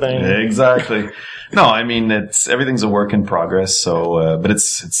scrap everything. Exactly. No, I mean, everything's a work in progress. So, but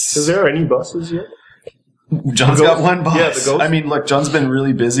it's. Is there any bosses yet? John's got one boss. Yeah, the ghost. I mean, look, John's been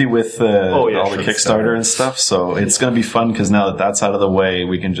really busy with all the Kickstarter and stuff, so it's going to be fun because now that that's out of the way,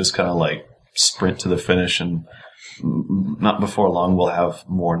 we can just kind of like sprint to the finish, and not before long we'll have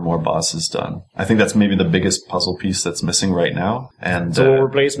more and more bosses done. I think that's maybe the biggest puzzle piece that's missing right now. And So we'll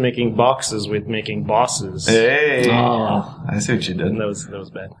replace making boxes with making bosses. hey, Oh. I see what you did. And that was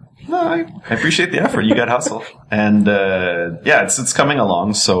bad. No, I appreciate the effort. You got hustle. And, it's coming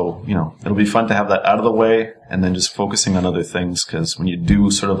along. So, it'll be fun to have that out of the way and then just focusing on other things. Cause when you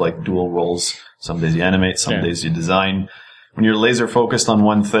do sort of like dual roles, some days you animate, some days you design. When you're laser focused on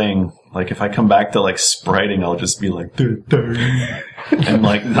one thing, like if I come back to like spriting, I'll just be like, and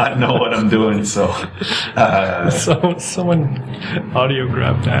like not know what I'm doing. So, Someone audio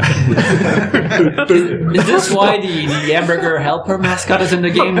grabbed that. Is this why the hamburger helper mascot is in the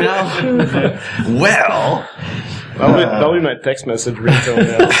game now? well, That'll be my text message ringtone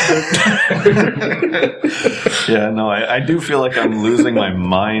now. Yeah, no, I do feel like I'm losing my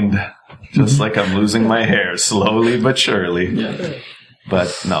mind, just like I'm losing my hair, slowly but surely. Yeah.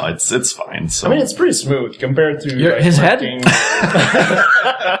 But no, it's fine. So I mean, it's pretty smooth compared to His head?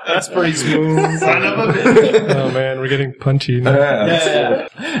 It's pretty smooth. son of a bitch. Oh man, we're getting punchy now. Yeah.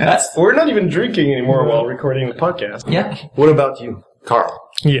 We're not even drinking anymore while recording the podcast. Yeah. What about you, Carl?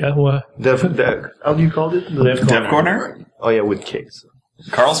 Yeah, well, How do you call it? The Dev Corner? Oh yeah, with K's.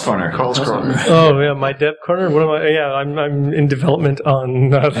 Carl's Corner. Carl's Corner. oh yeah, my dev corner. What am I? Yeah, I'm in development on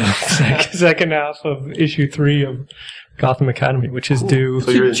the second half of issue 3 of Gotham Academy, which is due. So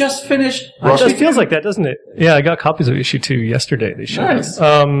You you're just finished. It just feels like that, doesn't it? Yeah, I got copies of issue 2 yesterday. They showed Nice.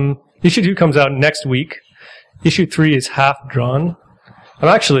 us. Issue 2 comes out next week. Issue 3 is half drawn. I'm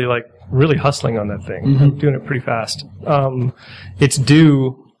actually like really hustling on that thing. I'm doing it pretty fast. It's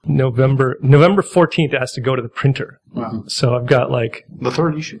due November 14th. It has to go to the printer. Wow. So I've got like the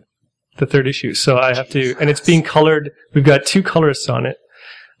third issue. the third issue. So I have to, and it's being colored. We've got 2 colorists on it.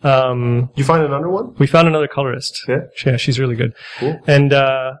 You find another one? We found another colorist. Yeah. She's really good. Cool. And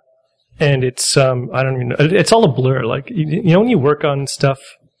it's I don't even know. It's all a blur. Like you know when you work on stuff,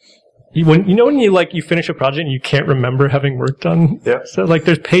 when you finish a project and you can't remember having worked on. Yeah. So like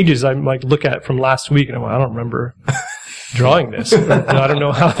there's pages I like look at from last week and I'm like, I don't remember drawing this. I don't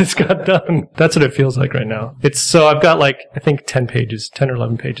know how this got done. That's what it feels like right now. So I've got like I think 10 or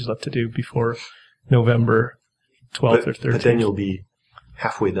 11 pages left to do before November 12th or 13th. But then you'll be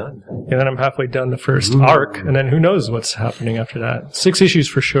halfway done. And then I'm halfway done the first arc, and then who knows what's happening after that. 6 issues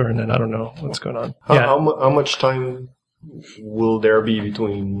for sure, and then I don't know what's going on. How much time will there be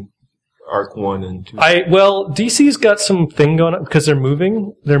between arc 1 and 2? DC's got some thing going on because they're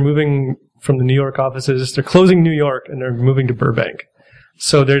moving. They're moving from the New York offices. They're closing New York, and they're moving to Burbank.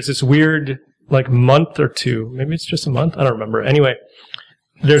 So there's this weird, like, month or 2. Maybe it's just a month. I don't remember. Anyway,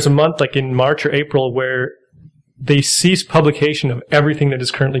 there's a month, like in March or April, where they cease publication of everything that is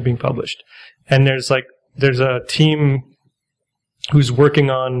currently being published. And there's a team who's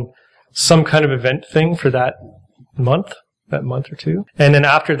working on some kind of event thing for that month or 2. And then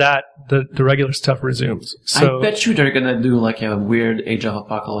after that, the regular stuff resumes. So, I bet you they're gonna do like a weird Age of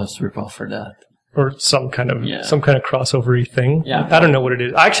Apocalypse ripoff for that. or some kind of crossover-y thing. Yeah. I don't know what it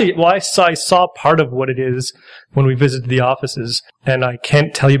is. Actually, I saw part of what it is when we visited the offices, and I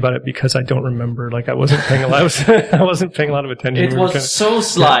can't tell you about it because I don't remember. Like I wasn't paying a lot of attention. It was so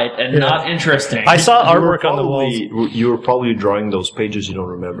slight and not interesting. I saw artwork on the walls. You were probably drawing those pages you don't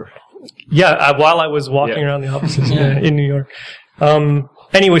remember. Yeah, while I was walking around the offices in New York.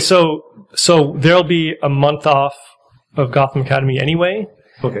 Anyway, so there'll be a month off of Gotham Academy anyway.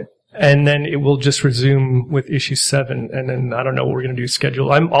 Okay. And then it will just resume with issue 7, and then I don't know what we're gonna do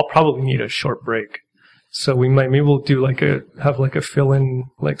schedule. I'll probably need a short break, so maybe we'll do have a fill-in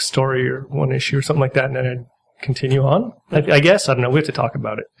like story or one issue or something like that, and then I'd continue on. I guess I don't know. We have to talk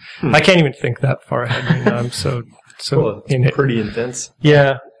about it. I can't even think that far ahead right now. I'm so Well, in it. pretty intense.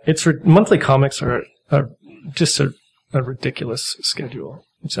 Yeah, monthly comics are just a ridiculous schedule.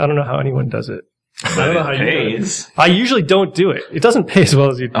 I don't know how anyone does it. I don't know how you pays. I usually don't do it. It doesn't pay as well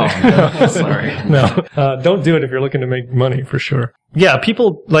as you'd think. Oh, no. Sorry. No, don't do it if you're looking to make money for sure. Yeah,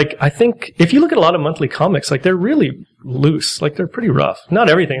 people I think if you look at a lot of monthly comics, they're really loose. They're pretty rough. Not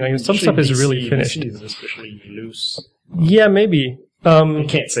everything. Some stuff is really finished. DC is especially loose. Yeah, maybe. You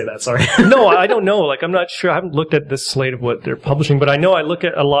can't say that. Sorry. No, I don't know. I'm not sure. I haven't looked at the slate of what they're publishing, but I know I look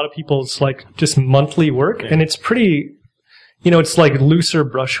at a lot of people's just monthly work, and it's pretty. It's like looser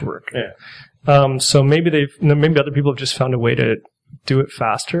brushwork. Yeah. So maybe other people have just found a way to do it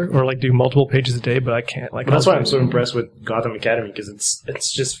faster or do multiple pages a day, but I can't. That's why I'm so impressed with Gotham Academy because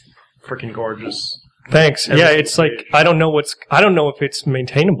it's just freaking gorgeous. Thanks. Yeah, it's I don't know if it's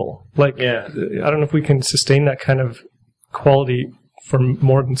maintainable. I don't know if we can sustain that kind of quality for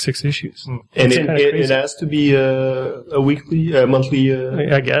more than 6 issues. And it has to be a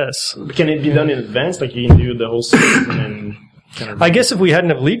monthly. I guess. Can it be done in advance? You can do the whole season and. I guess if we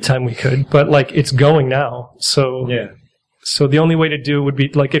hadn't have lead time, we could, but it's going now. So yeah. So the only way to do it would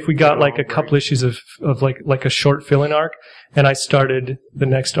be if we got a couple issues of a short fill-in arc, and I started the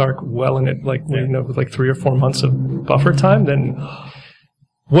next arc well in it, with 3 or 4 months of buffer time, then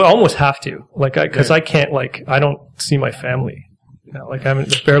we'll almost have to, because I can't, I don't see my family now. I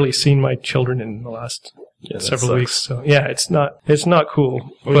haven't barely seen my children in the last several weeks. So yeah, it's not cool.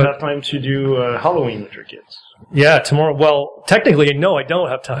 We have time to do Halloween with your kids. Yeah, tomorrow. Well, technically, no, I don't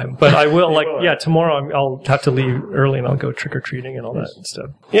have time, but I will. Tomorrow I'll have to leave early and I'll go trick or treating and all that stuff.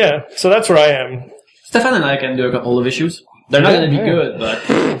 Yeah, so that's where I am. Stefan and I can do a couple of issues. They're not going to be good,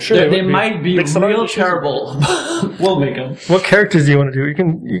 but sure they would be. might be Pixel art real issues. terrible. We'll make them. What characters do you want to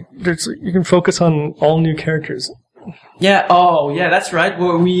do? You can focus on all new characters. Yeah. Oh, yeah. That's right.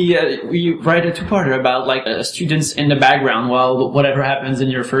 Well, we write a two-parter about like students in the background while whatever happens in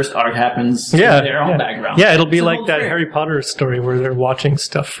your first arc happens in their own background. Yeah, it'll be It's a like whole that thing. Harry Potter story where they're watching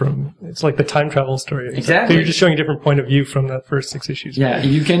stuff from. It's like the time travel story. Exactly. So you're just showing a different point of view from the first 6 issues. Yeah,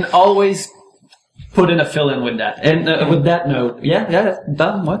 you can always put in a fill-in with that. And with that note,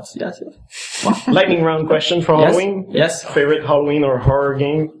 done. What? Yes. What? Lightning round question for Yes. Halloween. Yes. Favorite Halloween or horror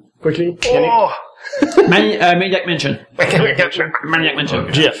game? Quickly. Maniac Mansion. Maniac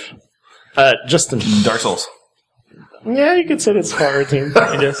Mansion. Jeff. Justin. Dark Souls. Yeah, you could say it's horror team,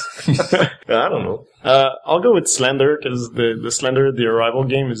 I guess. I don't know. I'll go with Slender, because the Slender, the Arrival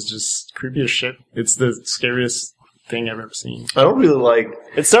game is just creepy as shit. It's the scariest thing I've ever seen. I don't really like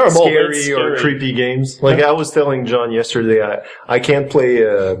It's terrible. but scary it's or scary. creepy games. Like I was telling John yesterday, I can't play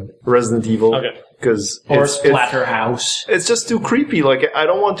Resident Evil Okay. because Or it's Splatterhouse. it's just too creepy. Like I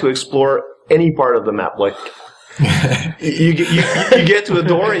don't want to explore any part of the map. Like you get to a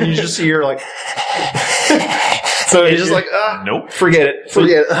door and you just hear like. So it's just like, Nope. forget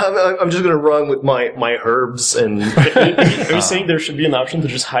it. I'm just gonna run with my herbs and Are you saying there should be an option to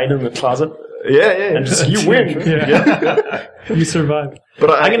just hide in the closet? yeah. And just, you win. Yeah. You survive. But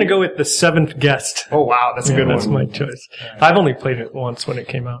I'm going to go with The Seventh Guest. Oh, wow, that's a good That's one. my choice. I've only played it once when it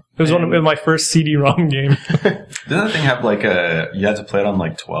came out. It was one of my first CD-ROM game. Didn't that thing have like you had to play it on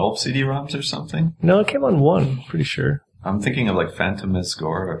like 12 CD-ROMs or something? No, it came on one, pretty sure. I'm thinking of like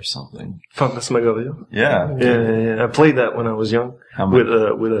Phantasmagoria or something. Phantasmagoria. Yeah. Yeah. I played that when I was young How with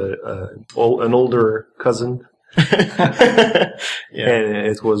many? an older cousin, Yeah. and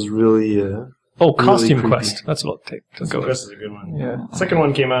it was really. Oh, Costume creepy. Quest. That's what I'll take. I'll go with. This is a good one. Yeah. Second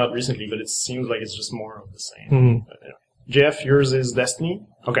one came out recently, but it seems like it's just more of the same. Mm. But, yeah. Jeff, yours is Destiny?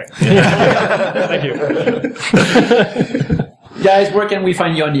 Okay. Thank you. Guys, where can we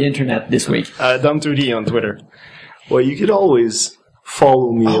find you on the internet this week? Dom2D on Twitter. Well, you could always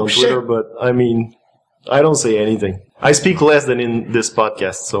follow me on shit. Twitter, but I mean, I don't say anything. I speak less than in this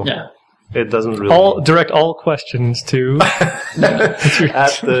podcast, so Yeah. it doesn't really. Direct all questions to.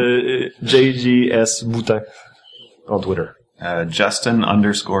 At JGS Boutin on Twitter.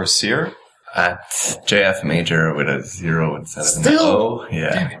 Justin_Sear. At JF Major with a 0 instead of an O.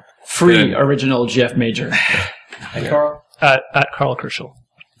 Yeah. Free Good. original Jeff Major. At Carl Kerschel.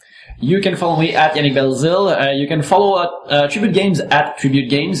 You can follow me at Yannick Belzil. You can follow Tribute Games at Tribute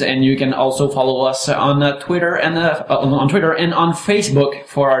Games, and you can also follow us on Twitter and on Facebook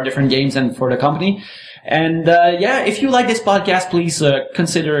for our different games and for the company. And if you like this podcast, please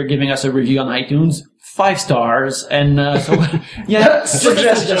consider giving us a review on iTunes. 5 stars, and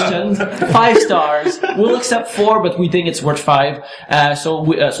suggestions. 5 stars. We'll accept 4, but we think it's worth 5. So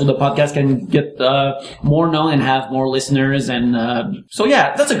the podcast can get more known and have more listeners, and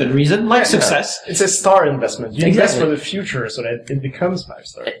that's a good reason. Success. It's a star investment. You invest Exactly. for the future so that it becomes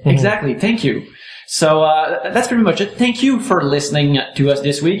 5-star. Exactly. Thank you. So that's pretty much it. Thank you for listening to us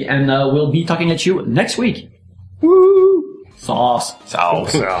this week, and we'll be talking at you next week. Woo! Sauce.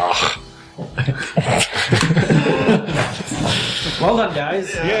 Well done,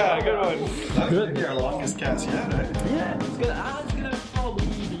 guys. Yeah, good one. That was maybe our longest cast yet. Yeah, it's good.